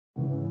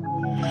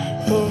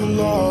of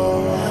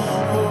love.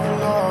 Of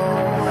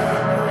love.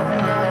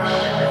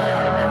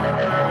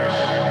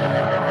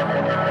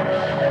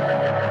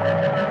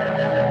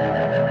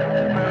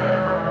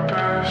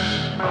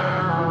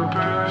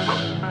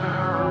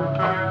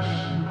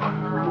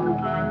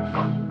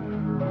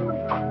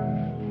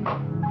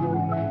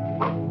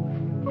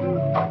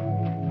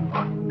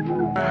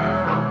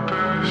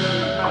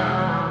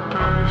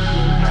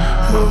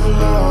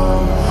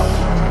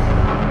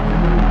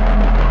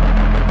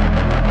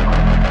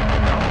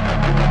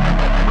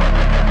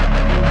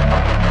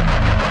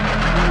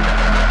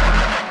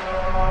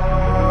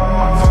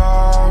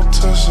 Vibe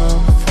to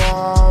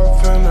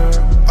survive in her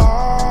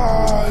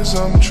eyes,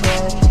 I'm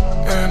trapped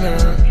in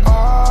her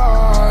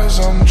eyes,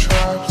 I'm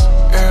trapped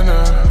in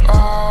her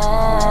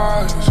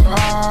eyes,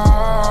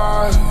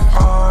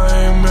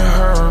 I'm in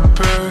her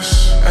abyss,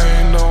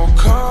 ain't no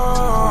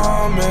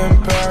coming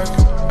back,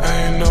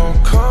 ain't no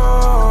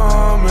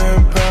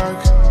coming back,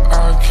 I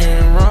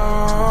can't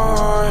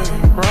run,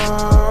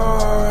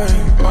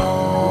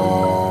 oh,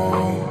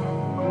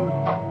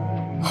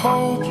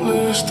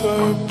 hopeless to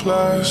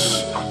bless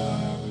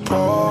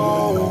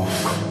both,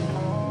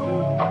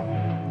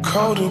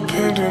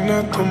 codependent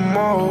at the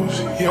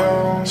most,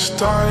 yeah.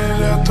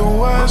 Started at the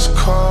West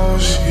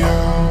Coast,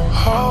 yeah.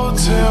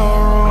 Hotel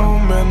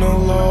room in the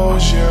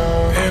lows,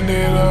 yeah.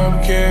 Ended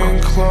up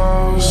getting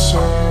closer.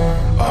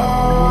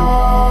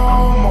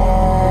 Oh my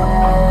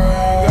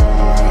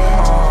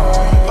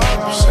God,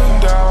 ups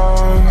and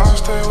downs, I'll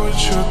stay with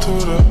you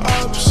through the